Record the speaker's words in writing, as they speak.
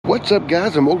What's up,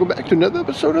 guys, and welcome back to another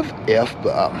episode of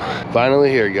Fbomb. Finally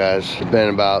here, guys. It's been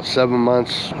about 7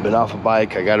 months. Been off a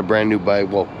bike. I got a brand new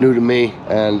bike, well, new to me,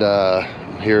 and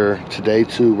I'm here today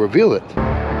to reveal it.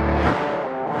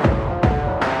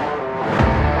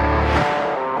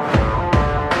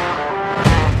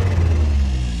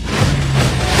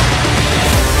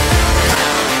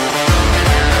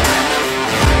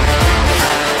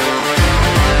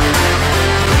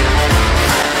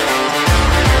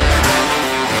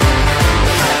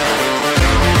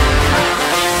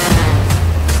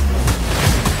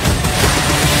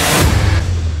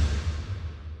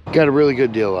 Got a really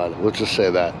good deal on it, let's just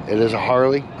say that. It is a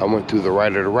Harley. I went through the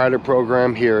Rider to Rider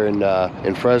program here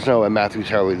in Fresno at Matthews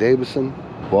Harley-Davidson.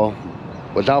 Well,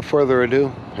 without further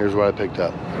ado, here's what I picked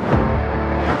up.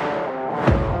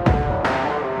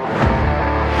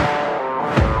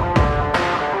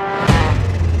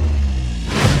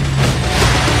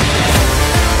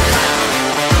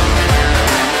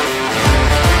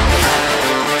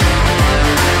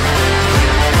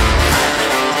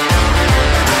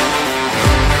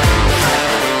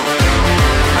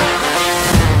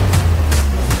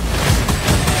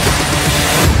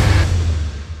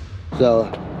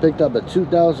 So, picked up a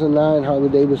 2009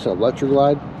 Harley-Davidson Electric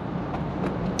Glide.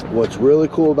 What's really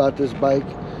cool about this bike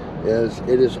is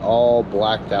it is all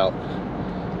blacked out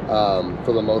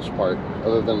for the most part,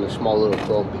 other than the small little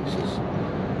chrome pieces.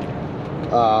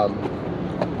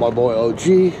 My boy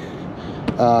OG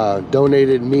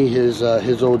donated me his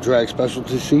old drag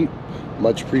specialty seat.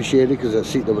 Much appreciated, because that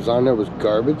seat that was on there was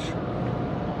garbage.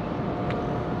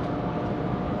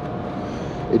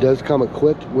 It does come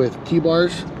equipped with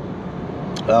T-bars,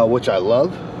 which I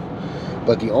love,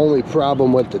 but the only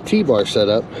problem with the T-bar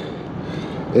setup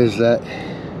is that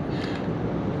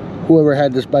whoever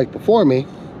had this bike before me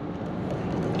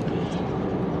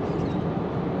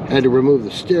had to remove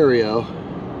the stereo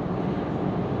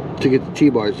to get the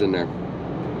T-bars in there.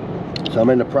 So I'm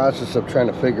in the process of trying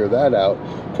to figure that out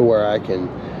to where I can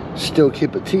still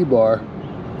keep a T-bar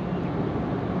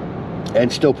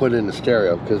and still put in the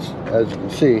stereo, because as you can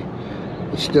see,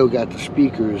 it's still got the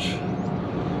speakers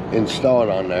installed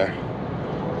on there,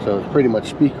 so it's pretty much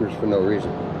speakers for no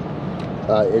reason.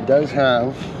 It does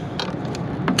have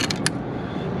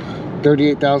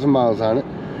 38,000 miles on it,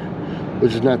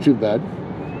 which is not too bad.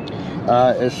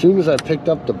 As soon as I picked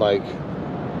up the bike,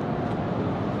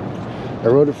 I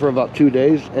rode it for about 2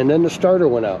 days, and then the starter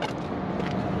went out.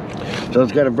 So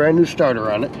it's got a brand new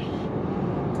starter on it.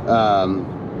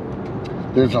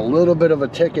 There's a little bit of a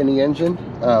tick in the engine,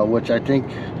 which I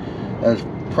think is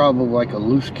probably like a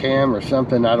loose cam or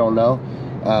something, I don't know,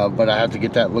 but I have to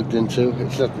get that looked into.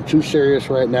 It's nothing too serious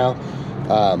right now,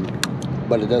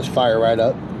 but it does fire right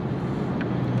up.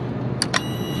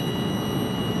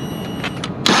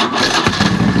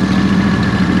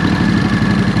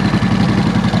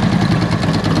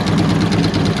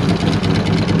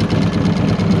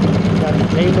 Got the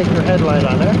K-Maker headlight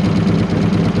on there,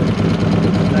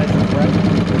 nice and bright.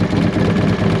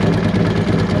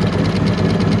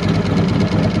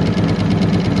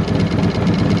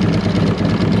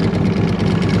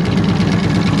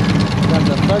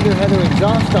 Thunderheader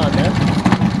exhaust on there.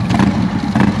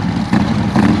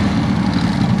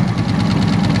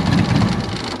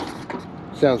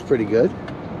 Sounds pretty good.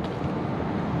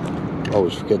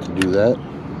 Always forget to do that. I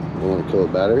don't want to kill a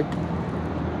battery.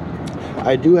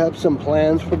 I do have some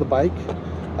plans for the bike.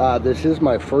 This is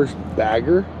my first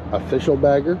bagger, official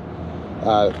bagger.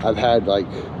 I've had like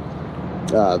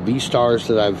V-Stars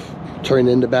that I've turned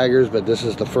into baggers, but this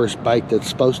is the first bike that's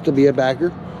supposed to be a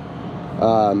bagger.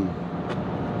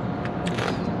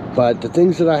 But the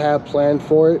things that I have planned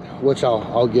for it, which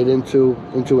I'll get into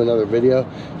another video,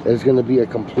 is going to be a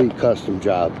complete custom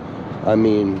job. I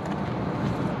mean,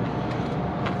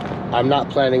 I'm not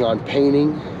planning on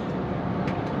painting.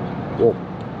 Well,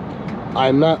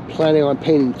 I'm not planning on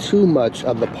painting too much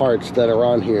of the parts that are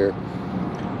on here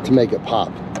to make it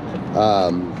pop.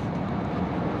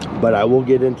 But I will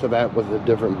get into that with a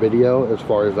different video as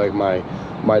far as like my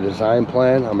design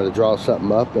plan. I'm going to draw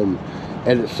something up and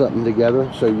edit something together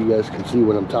so you guys can see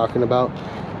what I'm talking about.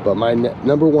 But my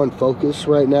number one focus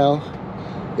right now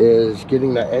is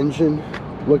getting the engine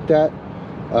looked at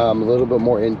a little bit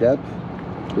more in depth,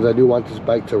 because I do want this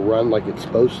bike to run like it's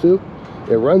supposed to.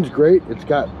 It runs great, it's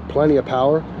got plenty of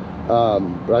power,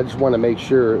 but I just want to make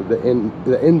sure the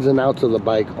ins and outs of the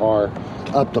bike are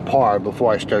up to par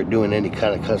before I start doing any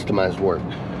kind of customized work.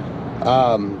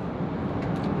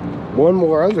 One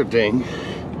more other thing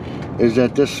is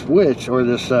that this switch, or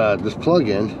this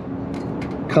plug-in,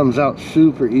 comes out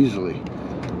super easily.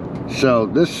 So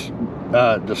this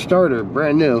the starter,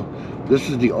 brand new, this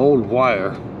is the old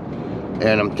wire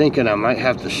and I'm thinking I might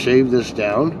have to shave this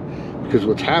down, because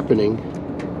what's happening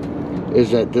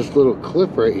is that this little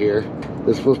clip right here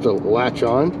that's supposed to latch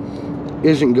on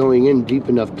isn't going in deep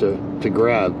enough to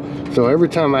grab. So every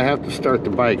time I have to start the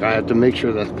bike, I have to make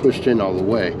sure that's pushed in all the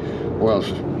way, or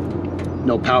else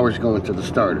no power's going to the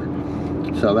starter.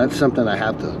 So that's something I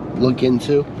have to look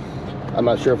into. I'm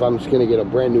not sure if I'm just going to get a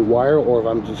brand new wire, or if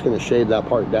I'm just going to shave that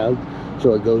part down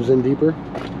so it goes in deeper.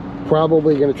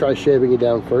 Probably going to try shaving it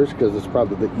down first, because it's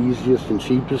probably the easiest and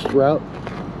cheapest route.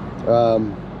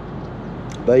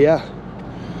 But yeah,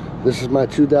 this is my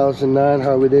 2009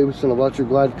 Harley-Davidson Electric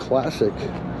Glide Classic,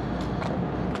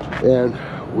 and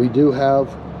we do have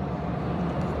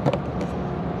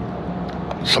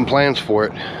some plans for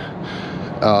it.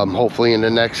 Hopefully in the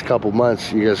next couple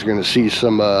months you guys are going to see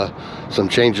some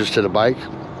changes to the bike.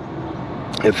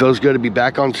 It feels good to be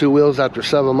back on two wheels after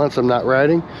 7 months of not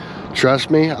riding.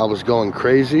 Trust me, I was going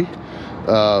crazy,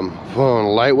 feeling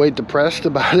lightweight depressed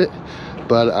about it,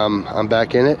 but I'm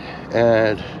back in it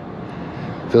and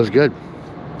it feels good.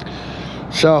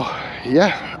 So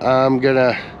yeah, I'm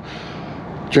gonna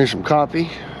drink some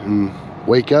coffee and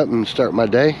wake up and start my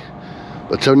day.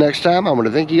 But till next time, I want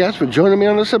to thank you guys for joining me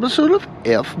on this episode of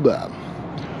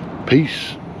Fbomb.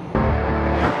 Peace.